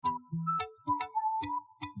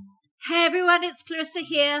Hey everyone, it's Clarissa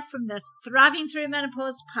here from the Thriving Through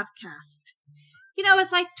Menopause podcast. You know,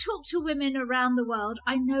 as I talk to women around the world,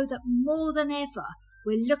 I know that more than ever,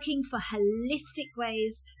 we're looking for holistic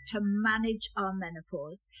ways to manage our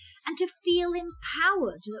menopause and to feel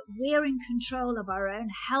empowered that we're in control of our own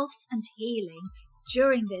health and healing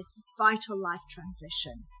during this vital life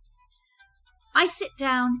transition. I sit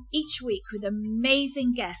down each week with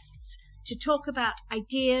amazing guests to talk about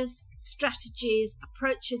ideas, strategies,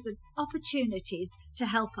 approaches, and opportunities to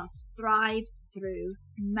help us thrive through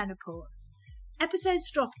menopause.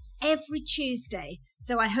 Episodes drop every Tuesday,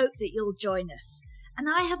 so I hope that you'll join us. And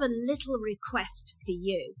I have a little request for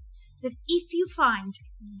you, that if you find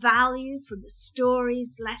value from the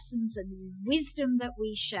stories, lessons, and wisdom that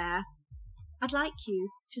we share, I'd like you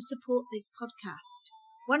to support this podcast.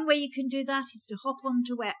 One way you can do that is to hop on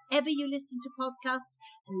to wherever you listen to podcasts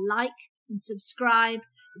and like and subscribe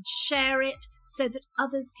and share it so that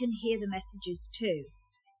others can hear the messages too.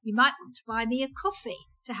 You might want to buy me a coffee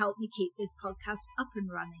to help me keep this podcast up and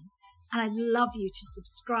running. And I'd love you to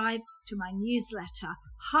subscribe to my newsletter,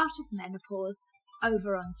 Heart of Menopause,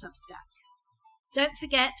 over on Substack. Don't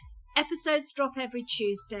forget, episodes drop every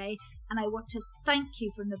Tuesday, and I want to thank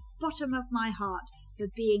you from the bottom of my heart for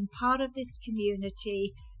being part of this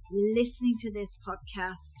community, listening to this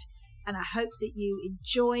podcast, and I hope that you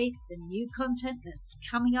enjoy the new content that's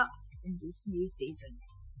coming up in this new season.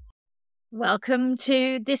 Welcome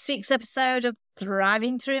to this week's episode of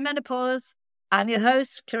Thriving Through Menopause. I'm your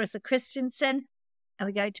host, Clarissa Christensen, and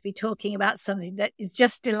we're going to be talking about something that is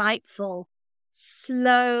just delightful: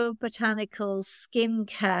 slow botanicals,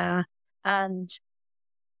 skincare, and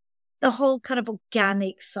the whole kind of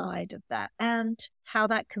organic side of that, and how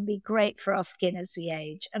that can be great for our skin as we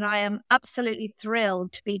age. And I am absolutely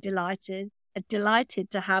thrilled to be delighted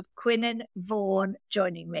to have Quinnen Vaughan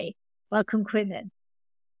joining me. Welcome, Quinnen.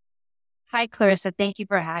 Hi, Clarissa. Thank you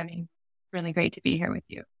for having me. Really great to be here with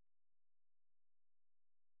you.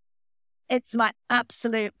 It's my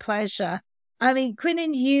absolute pleasure. I mean,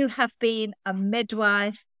 Quinnen, you have been a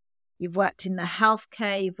midwife. You've worked in the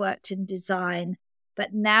healthcare, you've worked in design,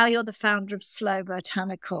 but now you're the founder of Slow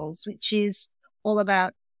Botanicals, which is all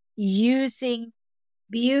about using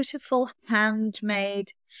beautiful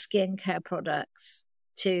handmade skincare products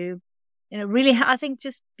to, really, I think,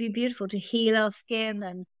 just be beautiful, to heal our skin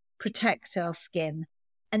and protect our skin.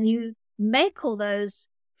 And you make all those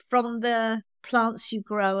from the plants you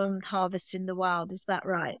grow and harvest in the wild. Is that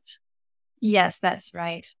right? Yes, that's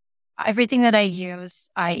right. Everything that I use,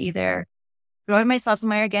 I either grow it myself in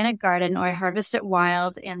my organic garden, or I harvest it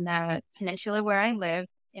wild in the peninsula where I live,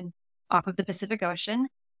 off of the Pacific Ocean.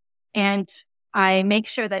 And I make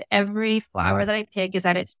sure that every flower that I pick is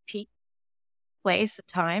at its peak place,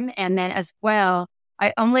 time. And then as well,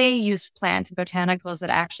 I only use plants and botanicals that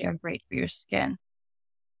actually are great for your skin,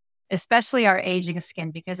 especially our aging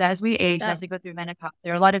skin, because as we age, as we go through menopause,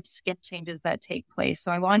 there are a lot of skin changes that take place.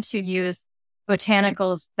 So I want to use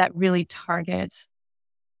botanicals that really target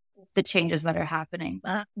the changes that are happening.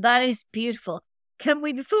 That is beautiful. Can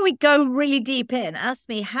we, before we go really deep in, ask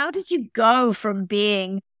me, how did you go from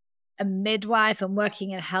being a midwife and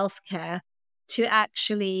working in healthcare to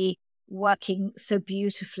actually working so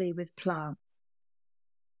beautifully with plants?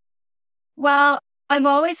 Well, I've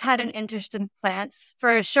always had an interest in plants.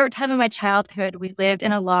 For a short time in my childhood, we lived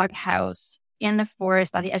in a log house in the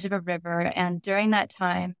forest on the edge of a river. And during that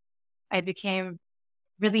time, I became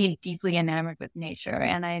really deeply enamored with nature,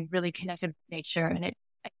 and I really connected with nature, and it,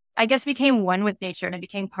 I guess, became one with nature, and it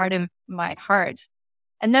became part of my heart.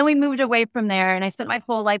 And then we moved away from there, and I spent my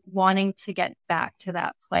whole life wanting to get back to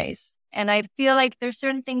that place. And I feel like there's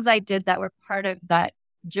certain things I did that were part of that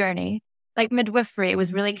journey, like midwifery. It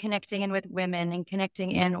was really connecting in with women and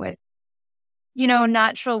connecting in with,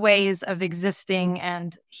 natural ways of existing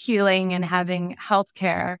and healing and having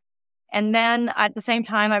healthcare. And then at the same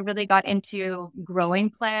time, I really got into growing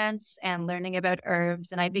plants and learning about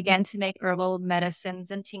herbs. And I began to make herbal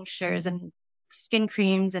medicines and tinctures and skin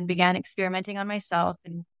creams, and began experimenting on myself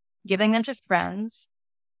and giving them to friends.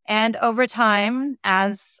 And over time,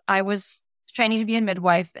 as I was training to be a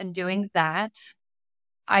midwife and doing that,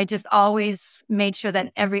 I just always made sure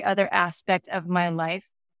that every other aspect of my life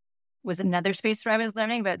was another space where I was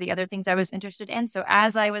learning about the other things I was interested in. So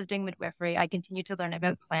as I was doing midwifery, I continued to learn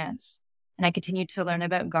about plants, and I continued to learn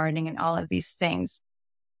about gardening and all of these things.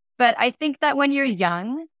 But I think that when you're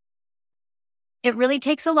young, it really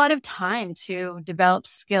takes a lot of time to develop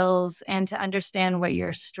skills and to understand what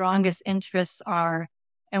your strongest interests are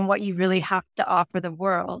and what you really have to offer the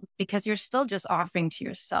world, because you're still just offering to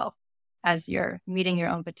yourself as you're meeting your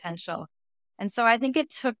own potential. And so I think it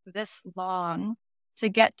took this long to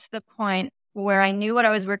get to the point where I knew what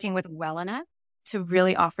I was working with well enough to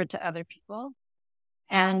really offer to other people,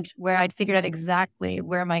 and where I'd figured out exactly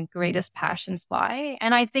where my greatest passions lie.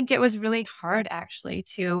 And I think it was really hard actually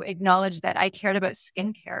to acknowledge that I cared about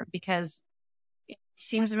skincare, because it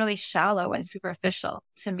seems really shallow and superficial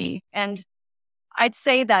to me. And I'd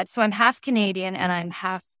say that, so I'm half Canadian and I'm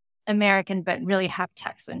half American, but really half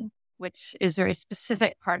Texan, which is a very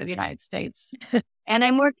specific part of the United States. And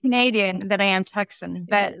I'm more Canadian than I am Texan,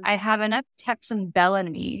 but I have enough Texan belle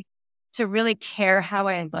in me to really care how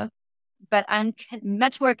I look. But I'm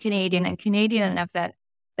much more Canadian, and Canadian enough that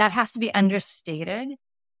that has to be understated.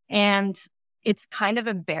 And it's kind of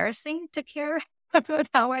embarrassing to care about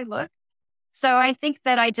how I look. So I think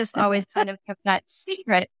that I just always kind of kept that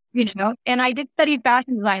secret, and I did study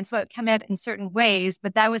fashion design, so it came out in certain ways,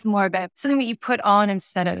 but that was more about something that you put on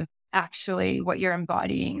instead of actually what you're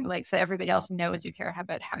embodying, like, so everybody else knows you care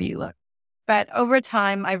about how you look. But over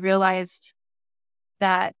time, I realized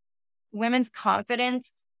that women's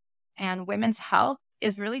confidence and women's health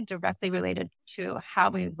is really directly related to how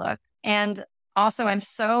we look. And also, I'm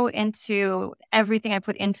so into everything I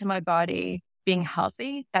put into my body being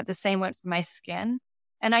healthy, that the same went for my skin.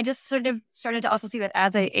 And I just sort of started to also see that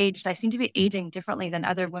as I aged, I seemed to be aging differently than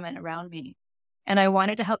other women around me. And I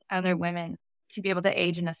wanted to help other women to be able to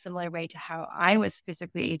age in a similar way to how I was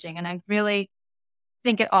physically aging. And I really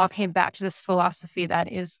think it all came back to this philosophy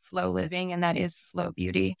that is slow living and that is slow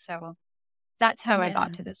beauty. So that's how I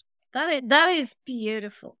got to this. That is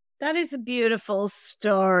beautiful. That is a beautiful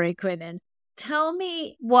story, Quinnen. Tell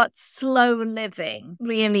me what slow living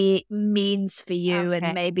really means for you,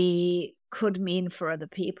 and maybe could mean for other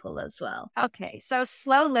people as well. Okay, so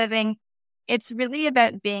slow living, it's really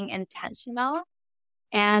about being intentional,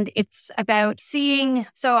 and it's about seeing.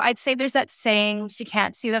 So I'd say there's that saying, you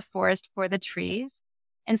can't see the forest for the trees.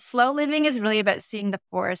 And slow living is really about seeing the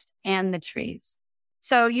forest and the trees.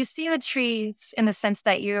 So you see the trees in the sense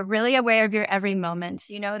that you're really aware of your every moment.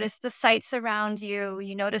 You notice the sights around you.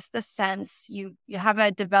 You notice the scents. You have a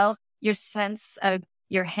develop your sense of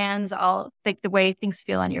your hands, all like the way things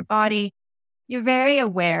feel on your body. You're very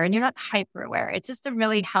aware, and you're not hyper aware. It's just a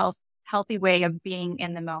really healthy way of being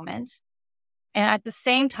in the moment. And at the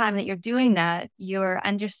same time that you're doing that, you're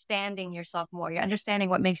understanding yourself more. You're understanding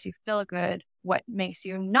what makes you feel good, what makes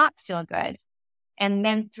you not feel good. And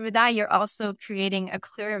then through that, you're also creating a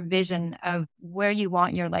clearer vision of where you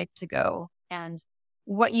want your life to go and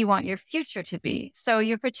what you want your future to be. So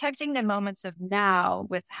you're protecting the moments of now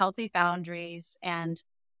with healthy boundaries and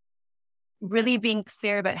really being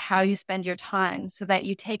clear about how you spend your time, so that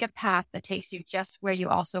you take a path that takes you just where you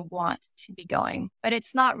also want to be going. But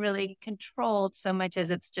it's not really controlled so much as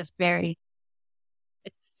it's just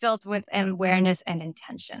it's filled with awareness and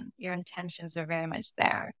intention. Your intentions are very much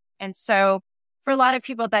there. And so for a lot of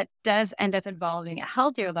people, that does end up involving a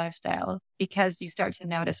healthier lifestyle, because you start to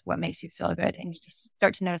notice what makes you feel good, and you just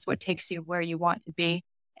start to notice what takes you where you want to be.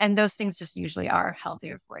 And those things just usually are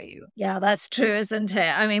healthier for you. Yeah, that's true, isn't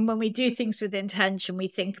it? I mean, when we do things with intention, we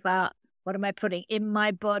think about, what am I putting in my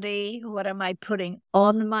body? What am I putting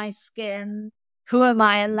on my skin? Who am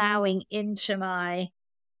I allowing into my,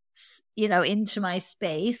 into my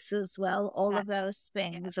space as well? All of those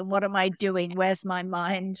things. And what am I doing? Where's my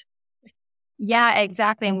mind? Yeah,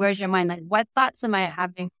 exactly. And where's your mind? Like, what thoughts am I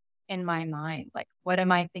having in my mind? Like, what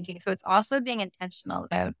am I thinking? So it's also being intentional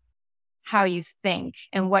about how you think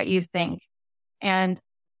and what you think. And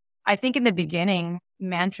I think in the beginning,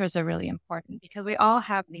 mantras are really important, because we all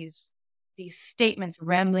have these statements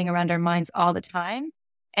rambling around our minds all the time.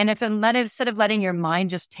 And instead of letting your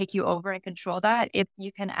mind just take you over and control that, if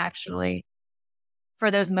you can actually,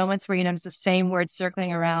 for those moments where you notice the same words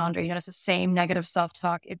circling around, or you notice the same negative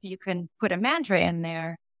self-talk, if you can put a mantra in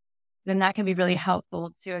there, then that can be really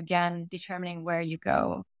helpful to, again, determining where you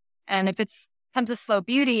go. And if comes to slow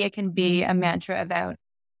beauty, it can be a mantra about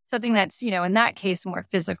something that's, in that case, more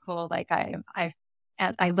physical. Like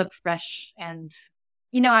I look fresh, and,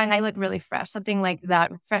 and I look really fresh, something like that,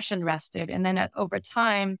 fresh and rested. And then over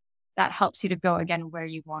time, that helps you to go again where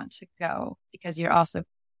you want to go, because you're also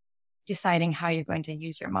deciding how you're going to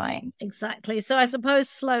use your mind. Exactly. So I suppose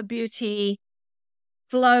slow beauty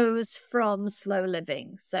flows from slow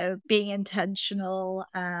living. So being intentional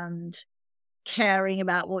and caring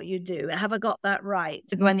about what you do. Have I got that right?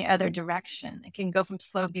 To go in the other direction. It can go from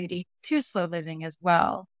slow beauty to slow living as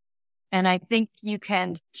well. And I think you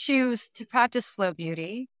can choose to practice slow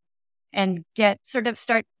beauty and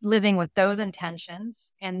start living with those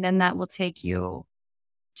intentions. And then that will take you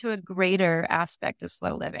to a greater aspect of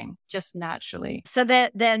slow living, just naturally. So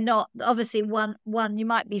they're not, obviously one you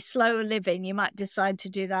might be slow living, you might decide to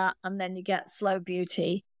do that and then you get slow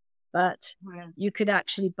beauty, but you could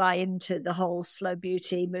actually buy into the whole slow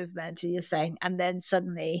beauty movement, you're saying, and then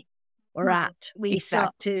suddenly we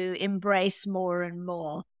start to embrace more and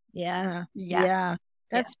more. Yeah.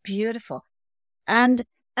 That's beautiful. And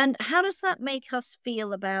how does that make us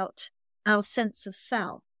feel about our sense of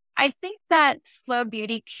self? I think that slow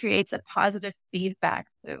beauty creates a positive feedback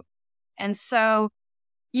loop. And so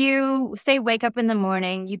you say, wake up in the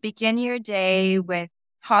morning, you begin your day with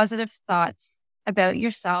positive thoughts about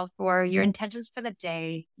yourself or your intentions for the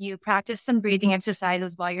day. You practice some breathing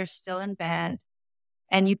exercises while you're still in bed,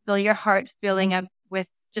 and you feel your heart filling up with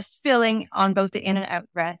just filling on both the in and out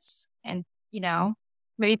breaths. And,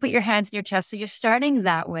 maybe put your hands in your chest. So you're starting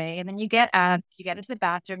that way. And then you get up, you get into the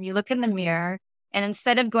bathroom, you look in the mirror, and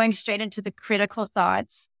instead of going straight into the critical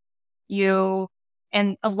thoughts, an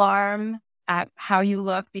alarm at how you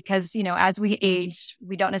look, because, as we age,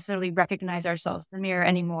 we don't necessarily recognize ourselves in the mirror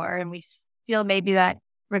anymore. And we feel maybe that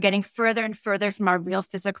we're getting further and further from our real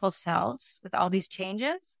physical selves with all these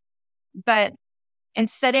changes. But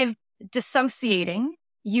instead of dissociating,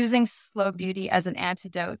 using slow beauty as an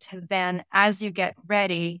antidote to then, as you get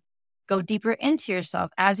ready, go deeper into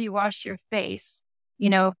yourself. As you wash your face,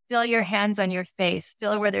 feel your hands on your face,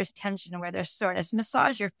 feel where there's tension and where there's soreness,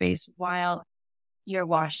 massage your face while you're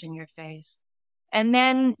washing your face. And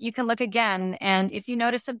then you can look again. And if you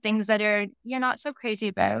notice some things that you're not so crazy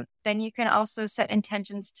about, then you can also set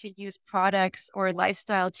intentions to use products or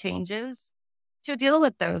lifestyle changes to deal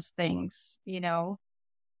with those things,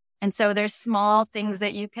 And so there's small things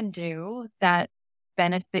that you can do that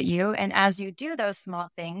benefit you. And as you do those small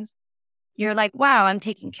things, you're like, wow, I'm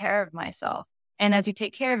taking care of myself. And as you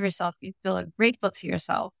take care of yourself, you feel grateful to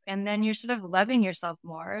yourself. And then you're sort of loving yourself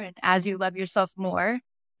more. And as you love yourself more,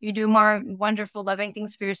 you do more wonderful, loving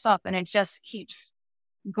things for yourself. And it just keeps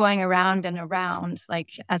going around and around,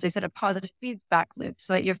 like, as I said, a positive feedback loop,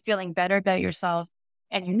 so that you're feeling better about yourself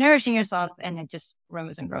and you're nourishing yourself, and it just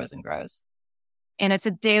grows and grows and grows. And it's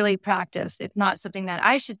a daily practice. It's not something that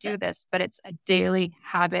I should do this, but it's a daily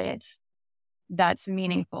habit that's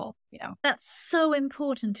meaningful, That's so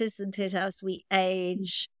important, isn't it, as we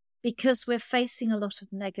age, because we're facing a lot of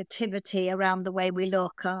negativity around the way we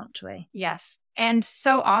look, aren't we? Yes. And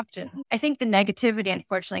so often, I think the negativity,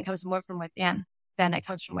 unfortunately, comes more from within than it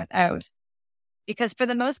comes from without. Because for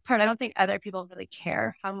the most part, I don't think other people really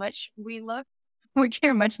care how much we look. We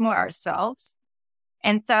care much more ourselves.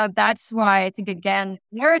 And so that's why I think, again,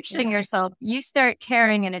 nourishing yourself, you start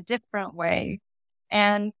caring in a different way.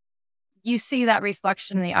 And you see that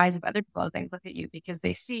reflection in the eyes of other people as they look at you, because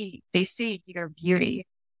they see your beauty,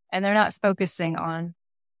 and they're not focusing on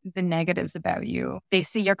the negatives about you. They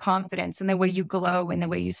see your confidence and the way you glow and the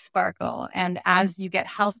way you sparkle. And as you get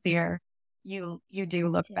healthier, you do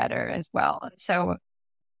look better as well. And so,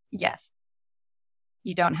 yes,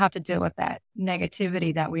 you don't have to deal with that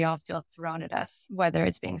negativity that we all feel thrown at us, whether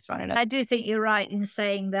it's being thrown at us. I do think you're right in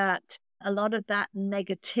saying that a lot of that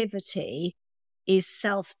negativity is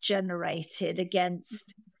self-generated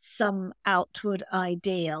against some outward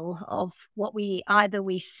ideal of what we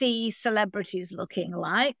see celebrities looking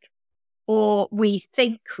like, or we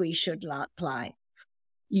think we should look like.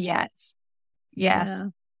 Yes. Yeah.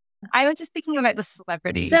 I was just thinking about the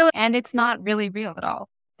celebrity, and it's not really real at all.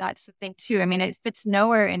 That's the thing too. I mean, it fits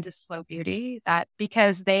nowhere into slow beauty, that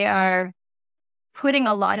because they are putting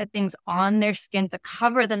a lot of things on their skin to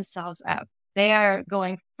cover themselves up. They are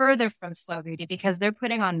going further from slow beauty because they're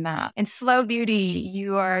putting on mask. In slow beauty,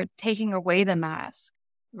 you are taking away the mask,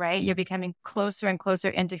 right? You're becoming closer and closer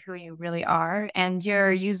into who you really are. And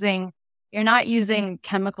you're not using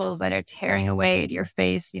chemicals that are tearing away at your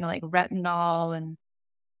face, like retinol and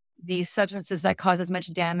these substances that cause as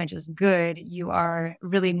much damage as good. You are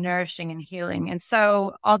really nourishing and healing. And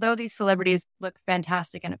so although these celebrities look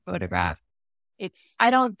fantastic in a photograph, I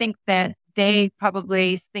don't think that they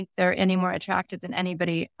probably think they're any more attractive than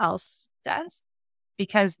anybody else does,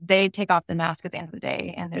 because they take off the mask at the end of the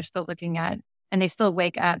day, and they're still and they still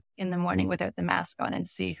wake up in the morning without the mask on and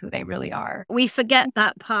see who they really are. We forget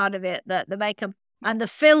that part of it, that the makeup and the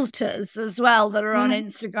filters as well that are on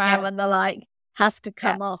Instagram and the like have to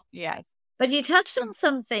come off. Yes. But you touched on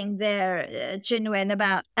something there, Genuine,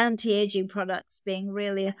 about anti-aging products being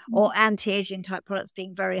or anti-aging type products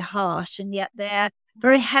being very harsh, and yet they're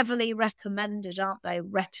very heavily recommended, aren't they?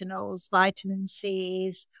 Retinols, vitamin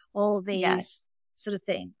C's, all these sort of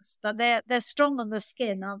things. But they're strong on the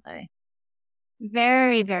skin, aren't they?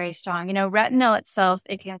 Very, very strong. Retinol itself,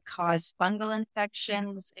 it can cause fungal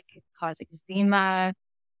infections. It can cause eczema.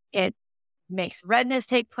 It makes redness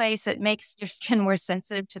take place. It makes your skin more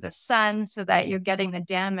sensitive to the sun so that you're getting the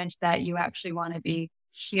damage that you actually want to be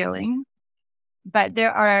healing. But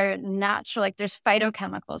there are natural, like there's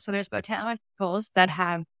phytochemicals. So there's botanicals that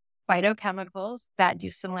have phytochemicals that do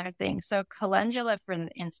similar things. So calendula, for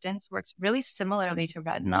instance, works really similarly to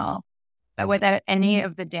retinol, but without any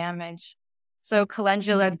of the damage. So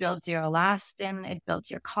calendula builds your elastin, it builds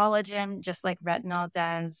your collagen, just like retinol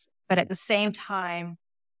does. But at the same time,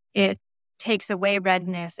 it takes away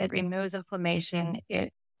redness, it removes inflammation,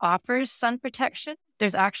 it offers sun protection.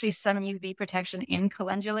 There's actually some UV protection in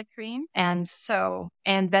calendula cream. And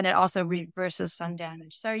then it also reverses sun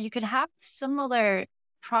damage. So you could have similar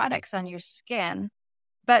products on your skin,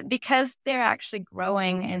 but because they're actually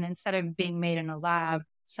growing and instead of being made in a lab,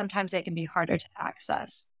 sometimes they can be harder to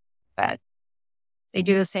access. But they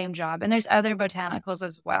do the same job. And there's other botanicals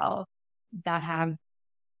as well that have,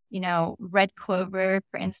 red clover,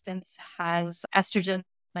 for instance, has estrogen,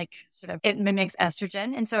 like sort of it mimics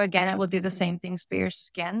estrogen. And so again, it will do the same things for your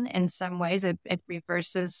skin. In some ways, it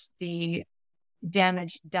reverses the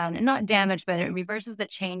damage done, and not damage, but it reverses the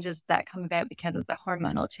changes that come about because of the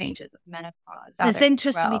hormonal changes of menopause. It's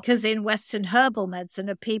interesting because in Western herbal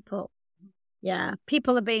medicine, people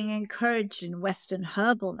are being encouraged in Western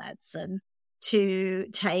herbal medicine to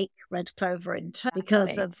take red clover in turn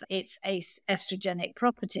because of its estrogenic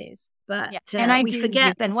properties. But we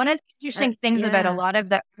forget. And one of the interesting things about a lot of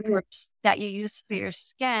the herbs that you use for your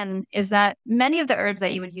skin is that many of the herbs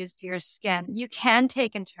that you would use for your skin, you can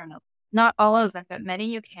take internally. Not all of them, but many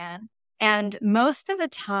you can. And most of the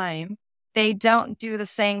time, they don't do the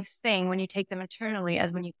same thing when you take them internally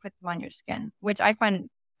as when you put them on your skin, which I find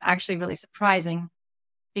actually really surprising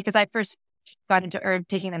because I first got into herb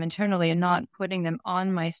taking them internally and not putting them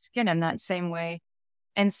on my skin in that same way.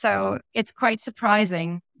 And so it's quite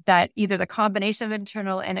surprising that either the combination of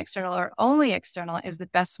internal and external or only external is the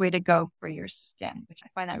best way to go for your skin, which I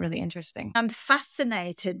find that really interesting. I'm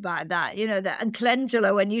fascinated by that, and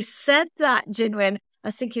calendula. When you said that, Jinwin, I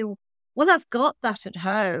was thinking, well, I've got that at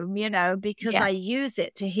home, because I use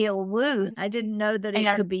it to heal wounds. I didn't know that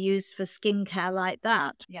it could be used for skincare like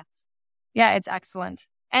that. Yes. Yeah, it's excellent.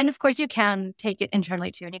 And of course, you can take it internally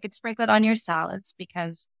too, and you could sprinkle it on your salads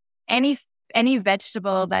because any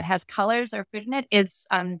vegetable that has colors or fruit in it is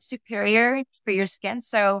superior for your skin.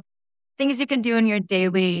 So things you can do in your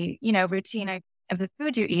daily, routine of the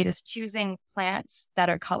food you eat is choosing plants that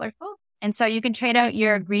are colorful. And so you can trade out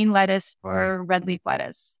your green lettuce for red leaf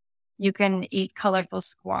lettuce. You can eat colorful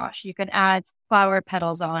squash. You can add flower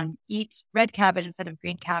petals on, eat red cabbage instead of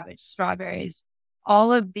green cabbage, strawberries.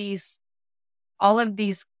 All of these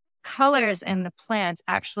colors in the plants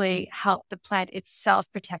actually help the plant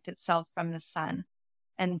itself protect itself from the sun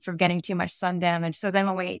and from getting too much sun damage. So then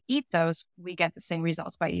when we eat those, we get the same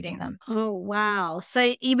results by eating them. Oh, wow.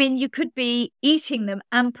 So you mean you could be eating them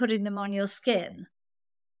and putting them on your skin?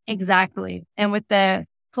 Exactly. And with the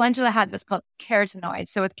calendula had what's called carotenoids.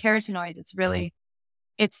 So with carotenoids,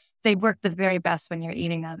 they work the very best when you're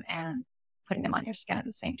eating them and putting them on your skin at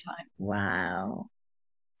the same time. Wow.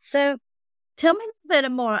 So tell me a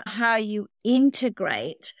bit more how you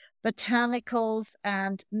integrate botanicals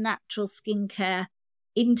and natural skincare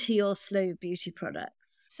into your Slow Beauty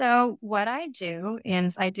products. So what I do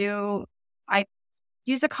is I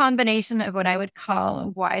use a combination of what I would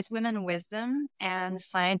call wise women wisdom and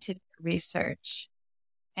scientific research.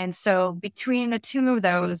 And so between the two of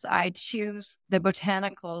those, I choose the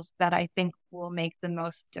botanicals that I think will make the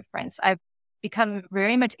most difference. I've become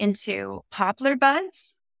very much into poplar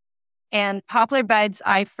buds. And poplar buds,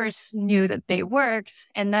 I first knew that they worked,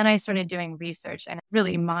 and then I started doing research, and it's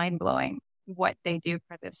really mind-blowing what they do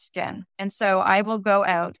for the skin. And so I will go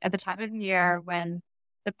out at the time of year when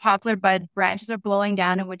the poplar bud branches are blowing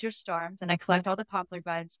down in winter storms, and I collect all the poplar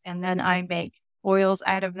buds, and then I make oils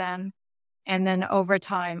out of them. And then over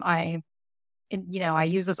time, I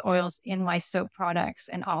use those oils in my soap products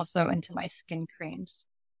and also into my skin creams.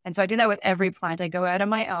 And so I do that with every plant. I go out on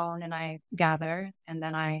my own and I gather, and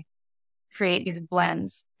then I create these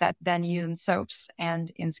blends that then use in soaps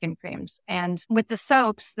and in skin creams. And with the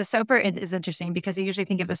soaps, the soaper is interesting because you usually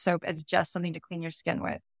think of a soap as just something to clean your skin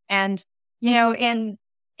with. And,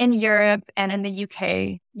 in Europe and in the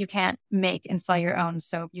UK, you can't make and sell your own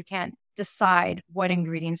soap. You can't decide what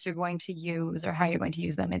ingredients you're going to use or how you're going to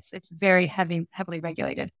use them. It's very heavily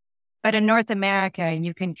regulated. But in North America,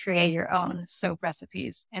 you can create your own soap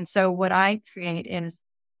recipes. And so what I create is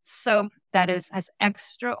soap that has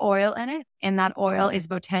extra oil in it, and that oil is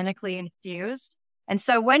botanically infused. And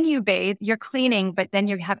so when you bathe, you're cleaning, but then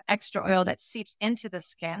you have extra oil that seeps into the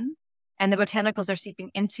skin. and the botanicals are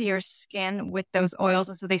seeping into your skin with those oils.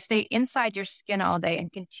 And so they stay inside your skin all day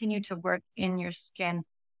and continue to work in your skin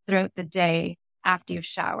throughout the day after you've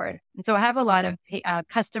showered. And so I have a lot of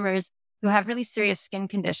customers who have really serious skin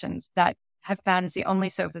conditions that have found it's the only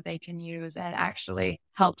soap that they can use, and it actually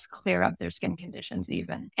helps clear up their skin conditions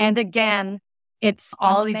even. And again, it's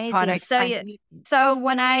all these products. So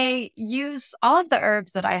when I use all of the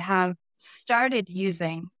herbs that I have started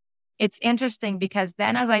using, it's interesting because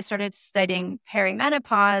then as I started studying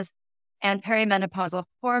perimenopause and perimenopausal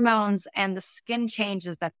hormones and the skin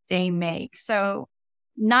changes that they make. So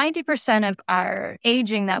 90% of our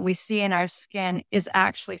aging that we see in our skin is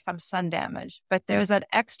actually from sun damage, but there's that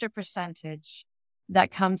extra percentage that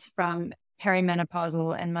comes from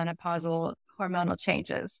perimenopausal and menopausal hormonal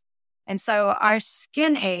changes. And so our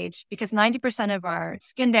skin age, because 90% of our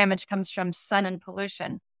skin damage comes from sun and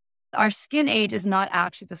pollution, our skin age is not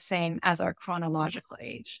actually the same as our chronological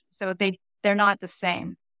age. So they're not the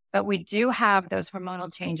same, but we do have those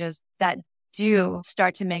hormonal changes that do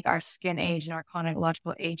start to make our skin age and our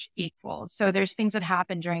chronological age equal. So there's things that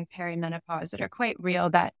happen during perimenopause that are quite real,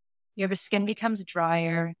 that your skin becomes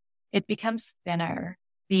drier, it becomes thinner,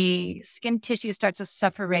 the skin tissue starts to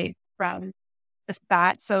separate from the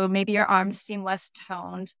fat. So maybe your arms seem less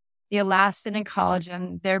toned. The elastin and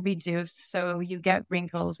collagen, they're reduced. So you get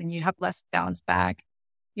wrinkles and you have less bounce back.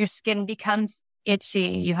 Your skin becomes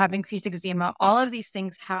itchy. You have increased eczema. All of these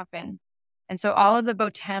things happen. And so all of the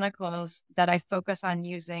botanicals that I focus on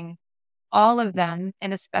using, all of them,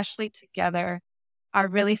 and especially together, are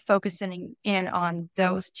really focusing in on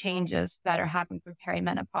those changes that are happening for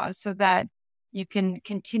perimenopause so that you can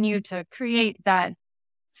continue to create that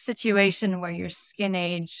situation where your skin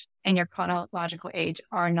age and your chronological age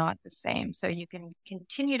are not the same. So you can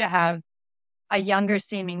continue to have a younger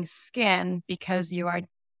seeming skin because you are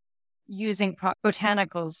using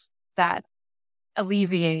botanicals that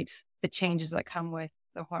alleviate the changes that come with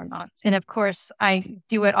the hormones. And of course, I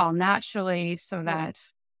do it all naturally so that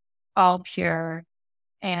all pure.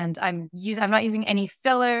 And I'm not using any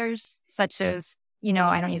fillers, such as,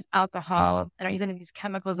 I don't use alcohol. I don't use any of these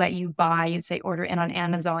chemicals that you buy. You'd say order in on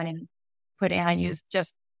Amazon and put in. I use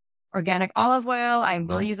just organic olive oil. I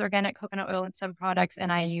will use organic coconut oil in some products,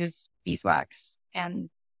 and I use beeswax, and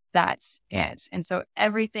that's it. And so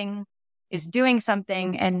everything is doing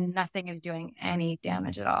something and nothing is doing any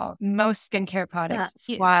damage at all. Most skincare products,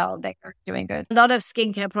 while they are doing good. A lot of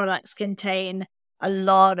skincare products contain a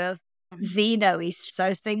lot of xenoestrogen,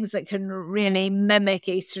 so things that can really mimic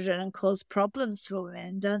estrogen and cause problems for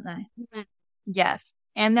women, don't they? Yes.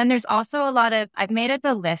 And then there's also a lot of, I've made up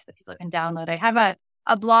a list that people can download. I have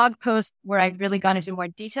a blog post where I've really gone into more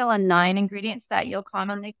detail on 9 ingredients that you'll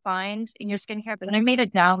commonly find in your skincare. But then I made a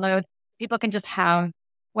download people can just have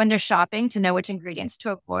when they're shopping to know which ingredients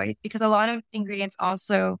to avoid, because a lot of ingredients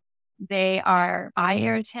also, they are eye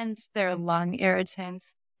irritants, they're lung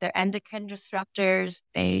irritants, they're endocrine disruptors,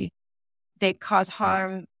 they cause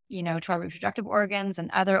harm, to our reproductive organs and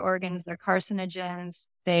other organs. They're carcinogens.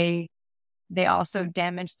 They also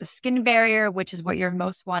damage the skin barrier, which is what you're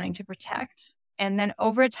most wanting to protect. And then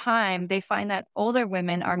over time, they find that older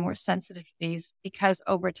women are more sensitive to these because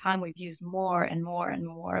over time we've used more and more and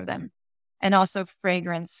more of them. And also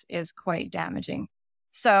fragrance is quite damaging.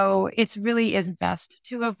 So it really is best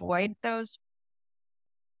to avoid those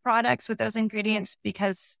products with those ingredients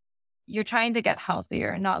because you're trying to get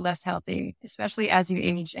healthier, not less healthy, especially as you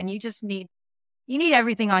age. And you need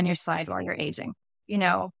everything on your side while you're aging.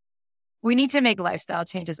 We need to make lifestyle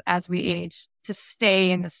changes as we age to stay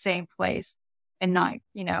in the same place and not,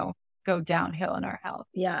 go downhill in our health.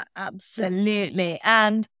 Yeah, absolutely.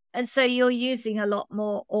 And so you're using a lot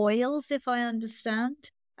more oils, if I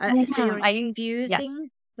understand. So you're infusing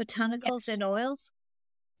botanicals in oils?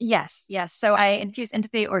 Yes. So I infuse into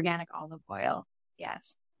the organic olive oil.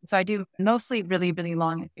 Yes. So I do mostly really, really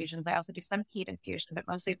long infusions. I also do some heat infusion, but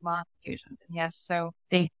mostly long infusions. And yes, so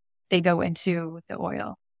they go into the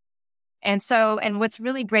oil. And what's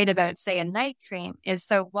really great about, say, a night cream is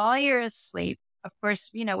so while you're asleep, of course,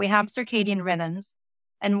 we have circadian rhythms.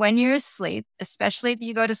 And when you're asleep, especially if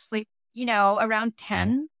you go to sleep, around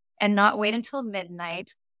 10 and not wait until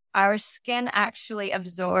midnight, our skin actually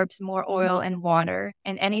absorbs more oil and water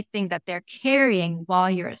and anything that they're carrying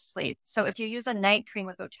while you're asleep. So if you use a night cream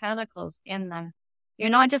with botanicals in them, you're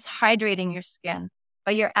not just hydrating your skin,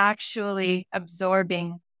 but you're actually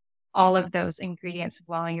absorbing all of those ingredients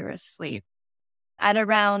while you're asleep. At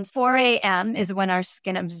around 4 a.m. is when our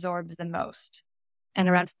skin absorbs the most. And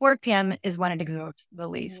around 4 p.m. is when it absorbs the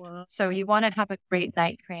least. Wow. So you want to have a great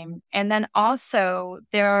night cream. And then also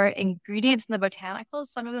there are ingredients in the botanicals,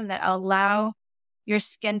 some of them that allow your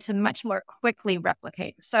skin to much more quickly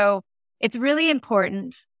replicate. So it's really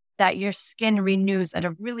important that your skin renews at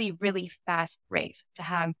a really, really fast rate to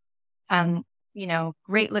have,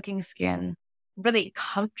 great looking skin, really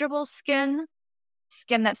comfortable skin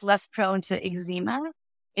that's less prone to eczema.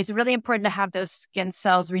 It's really important to have those skin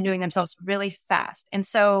cells renewing themselves really fast. And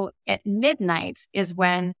so at midnight is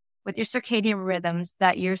when, with your circadian rhythms,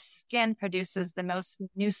 that your skin produces the most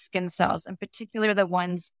new skin cells, in particular the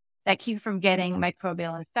ones that keep you from getting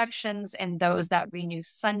microbial infections and those that renew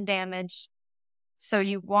sun damage. So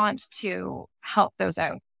you want to help those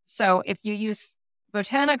out. So if you use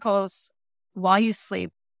botanicals while you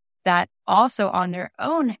sleep, that also on their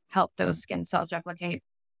own help those skin cells replicate,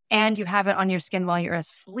 and you have it on your skin while you're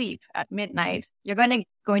asleep at midnight, you're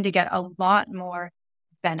going to get a lot more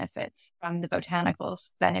benefits from the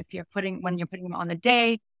botanicals than when you're putting them on the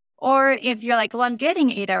day, or if you're like, well, I'm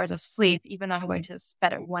getting 8 hours of sleep, even though I'm going to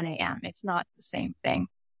bed at 1 a.m. It's not the same thing.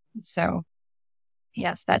 So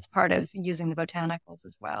yes, that's part of using the botanicals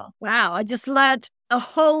as well. Wow, I just learned a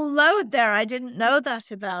whole load there. I didn't know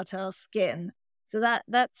that about our skin. So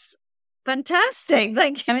that's fantastic.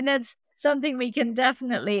 Thank you. I mean, that's something we can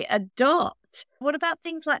definitely adopt. What about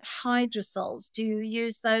things like hydrosols? Do you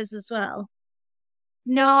use those as well?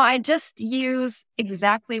 No, I just use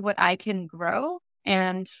exactly what I can grow,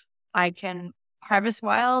 and I can harvest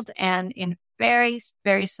wild and in very,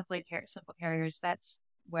 very simple carriers. That's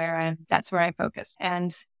where I focus.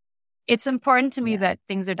 And it's important to me that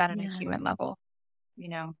things are done at a human level,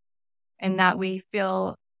 and that we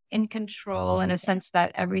feel in control in a sense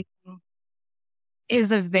that everything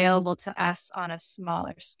is available to us on a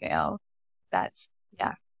smaller scale. That's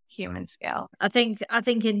human scale. I think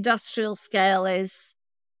industrial scale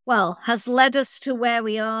has led us to where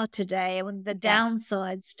we are today, and the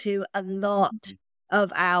downsides to a lot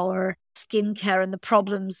of our skincare and the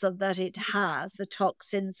problems that it has, the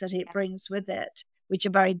toxins that it brings with it, which are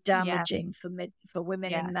very damaging for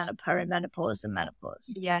women in perimenopause and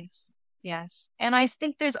menopause. Yes. And I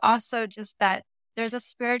think there's also just that there's a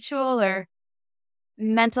spiritual or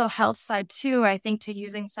mental health side too, I think, to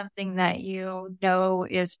using something that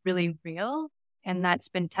is really real and that's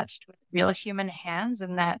been touched with real human hands,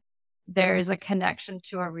 and that there is a connection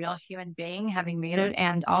to a real human being having made it.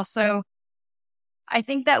 And also, I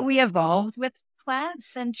think that we evolved with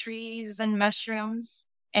plants and trees and mushrooms,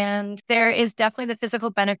 and there is definitely the physical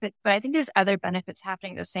benefit, but I think there's other benefits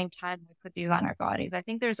happening at the same time we put these on our bodies. I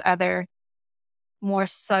think there's other more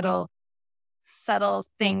subtle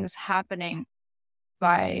things happening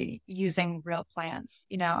by using real plants.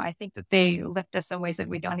 I think that they lift us in ways that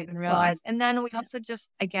we don't even realize. And then we also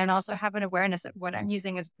also have an awareness that what I'm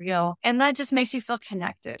using is real. And that just makes you feel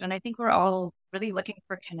connected. And I think we're all really looking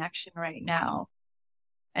for connection right now.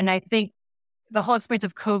 And I think the whole experience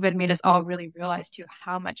of COVID made us all really realize too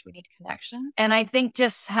how much we need connection. And I think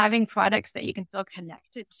just having products that you can feel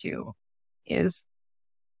connected to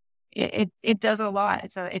it does a lot.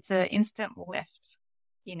 It's an instant lift,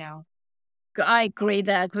 I agree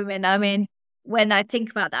there, Gwynne. I mean, when I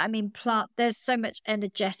think about that, there's so much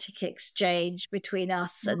energetic exchange between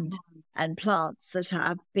us and plants that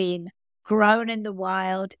have been grown in the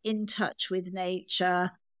wild, in touch with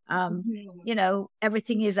nature.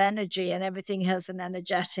 Everything is energy and everything has an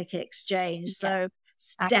energetic exchange. So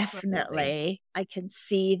definitely I can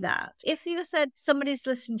see that. If you said somebody's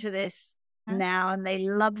listening to this now and they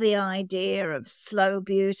love the idea of slow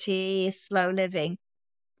beauty, slow living,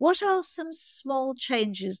 what are some small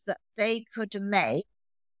changes that they could make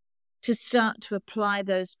to start to apply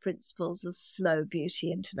those principles of slow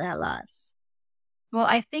beauty into their lives? Well,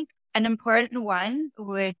 I think an important one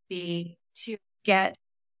would be to get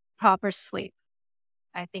proper sleep.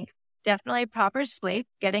 I think definitely proper sleep,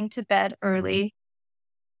 getting to bed early,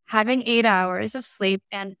 having 8 hours of sleep,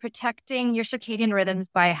 and protecting your circadian rhythms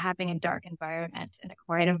by having a dark environment and a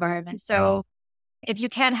quiet environment. So if you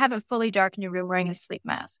can't have it fully dark in your room, wearing a sleep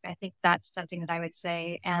mask, I think that's something that I would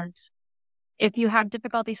say. And if you have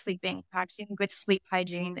difficulty sleeping, practicing good sleep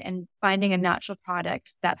hygiene and finding a natural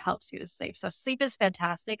product that helps you to sleep. So sleep is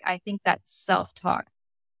fantastic. I think that self-talk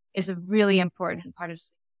is a really important part of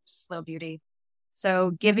slow beauty.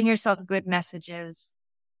 So giving yourself good messages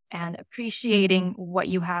and appreciating what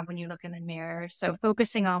you have when you look in the mirror. So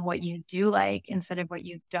focusing on what you do like instead of what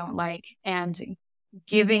you don't like, and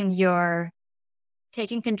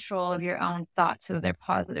taking control of your own thoughts so that they're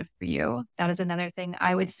positive for you. That is another thing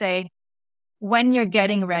I would say. When you're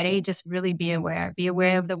getting ready, just really be aware. Be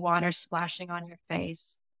aware of the water splashing on your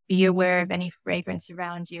face. Be aware of any fragrance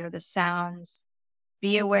around you, the sounds.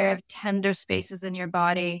 Be aware of tender spaces in your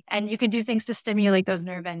body. And you can do things to stimulate those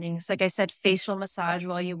nerve endings. Like I said, facial massage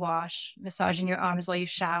while you wash, massaging your arms while you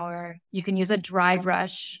shower. You can use a dry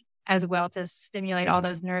brush as well to stimulate all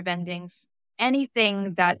those nerve endings.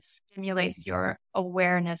 Anything that stimulates your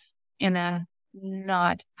awareness in a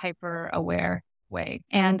not hyper aware way.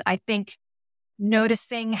 And I think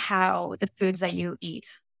noticing how the foods that you eat.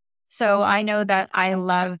 So I know that I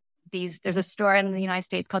love there's a store in the United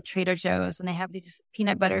States called Trader Joe's, and they have these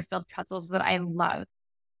peanut butter filled pretzels that I love.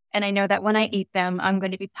 And I know that when I eat them, I'm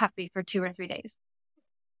going to be puffy for 2 or 3 days.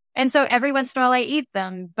 And so every once in a while I eat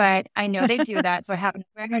them, but I know they do that. So I haven't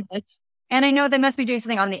aware it. And I know they must be doing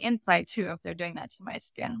something on the inside too, if they're doing that to my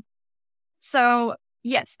skin. So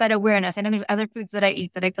yes, that awareness. I know there's other foods that I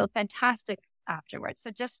eat that I feel fantastic afterwards.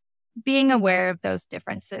 So just being aware of those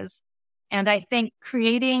differences. And I think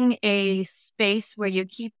creating a space where you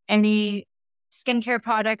keep any skincare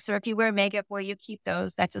products, or if you wear makeup, where you keep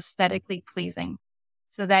those, that's aesthetically pleasing,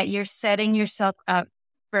 so that you're setting yourself up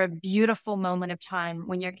for a beautiful moment of time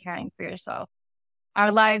when you're caring for yourself.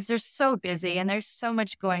 Our lives are so busy and there's so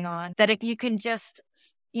much going on that if you can just,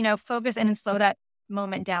 focus in and slow that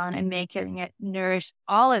moment down and making it nourish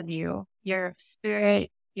all of you, your spirit,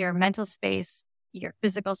 your mental space, your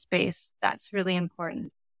physical space, that's really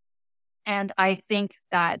important. And I think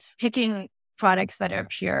that picking products that are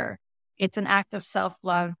pure, it's an act of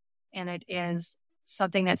self-love, and it is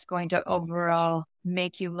something that's going to overall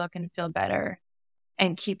make you look and feel better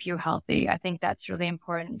and keep you healthy. I think that's really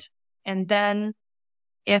important. And then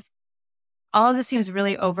if all of this seems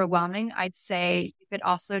really overwhelming, I'd say you could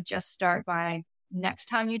also just start by next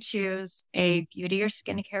time you choose a beauty or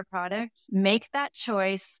skincare product, make that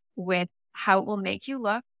choice with how it will make you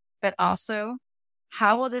look, but also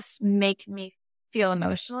how will this make me feel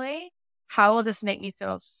emotionally? How will this make me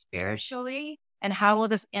feel spiritually? And how will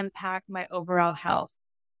this impact my overall health?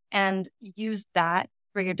 And use that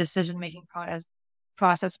for your decision-making process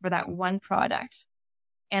for that one product.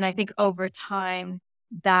 And I think over time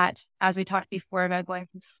that, as we talked before about going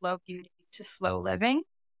from slow beauty to slow living,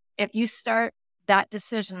 if you start that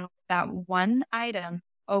decision, that one item,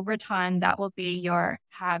 over time, that will be your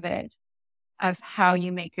habit of how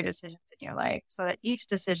you make your decisions in your life, so that each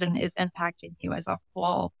decision is impacting you as a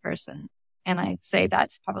whole person. And I'd say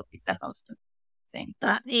that's probably the most important thing.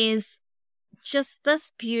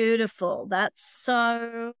 That's beautiful. That's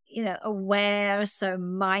so, aware, so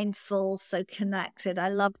mindful, so connected. I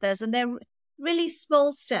love those. And they're really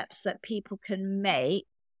small steps that people can make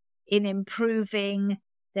in improving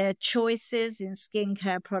their choices in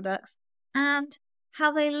skincare products and how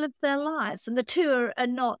they live their lives. And the two are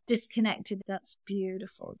not disconnected. That's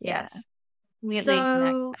beautiful. Yes.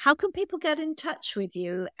 So how can people get in touch with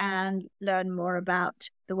you and learn more about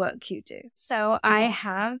the work you do? So I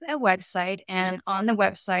have a website, and on the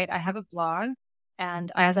website, I have a blog, and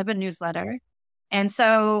I also have a newsletter. And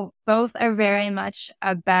so both are very much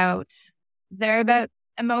they're about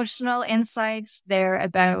emotional insights. They're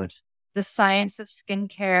about the science of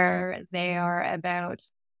skincare. They are about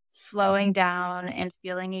slowing down and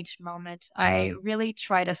feeling each moment. I really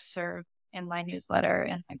try to serve in my newsletter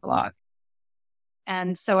and my blog.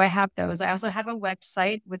 And so I have those. I also have a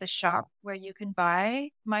website with a shop where you can buy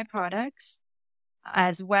my products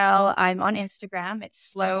as well. I'm on Instagram. It's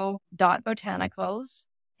slow.botanicals.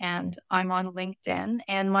 And I'm on LinkedIn.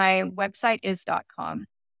 And my website is .com.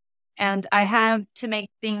 And I have, to make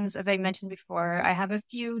things, as I mentioned before, I have a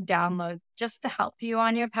few downloads just to help you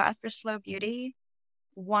on your path for slow beauty.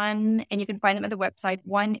 One, and you can find them at the website.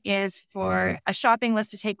 One is for a shopping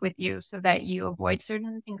list to take with you so that you avoid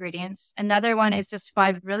certain ingredients. Another one is just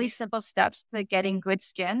 5 really simple steps to getting good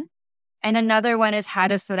skin. And another one is how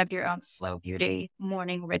to set up your own slow beauty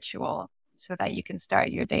morning ritual so that you can start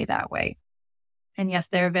your day that way. And yes,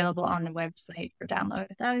 they're available on the website for download.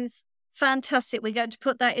 That is fantastic. We're going to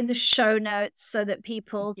put that in the show notes so that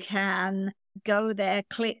people can go there,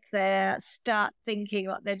 click there, start thinking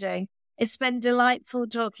what they're doing. It's been delightful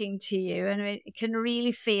talking to you, and I can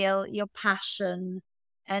really feel your passion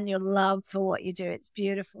and your love for what you do. It's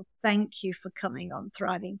beautiful. Thank you for coming on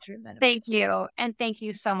Thriving Through Menopause. Thank you. And thank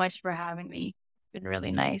you so much for having me. It's been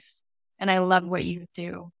really nice. And I love what you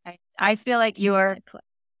do. I feel like you're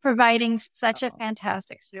providing such a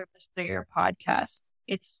fantastic service through your podcast.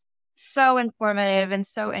 It's so informative and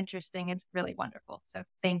so interesting. It's really wonderful. So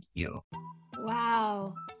thank you.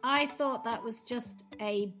 Wow. I thought that was just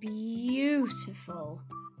a beautiful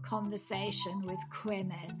conversation with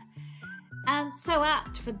Quinnin. And so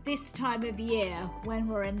apt for this time of year when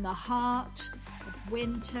we're in the heart of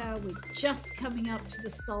winter, we're just coming up to the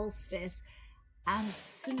solstice. And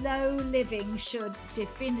slow living should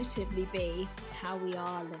definitively be how we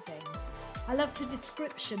are living. I loved her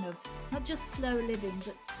description of not just slow living,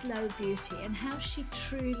 but slow beauty and how she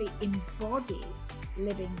truly embodies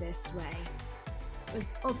living this way. It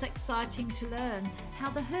was also exciting to learn how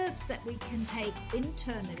the herbs that we can take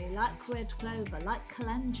internally, like red clover, like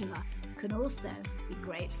calendula, can also be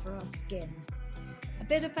great for our skin. A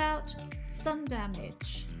bit about sun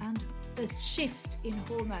damage and the shift in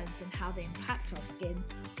hormones and how they impact our skin.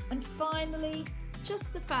 And finally,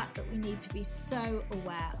 just the fact that we need to be so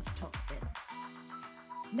aware of toxins.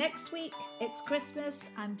 Next week, it's Christmas.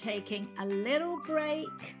 I'm taking a little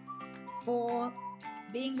break for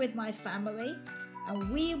being with my family,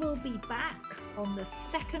 and we will be back on the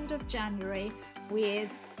 2nd of January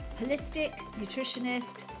with holistic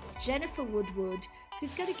nutritionist Jennifer Woodward,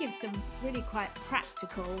 who's going to give some really quite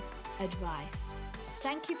practical advice.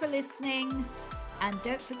 Thank you for listening, and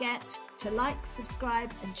don't forget to like,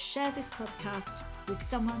 subscribe, and share this podcast with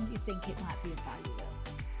someone you think it might be of value.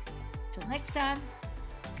 Till next time,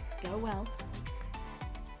 go well.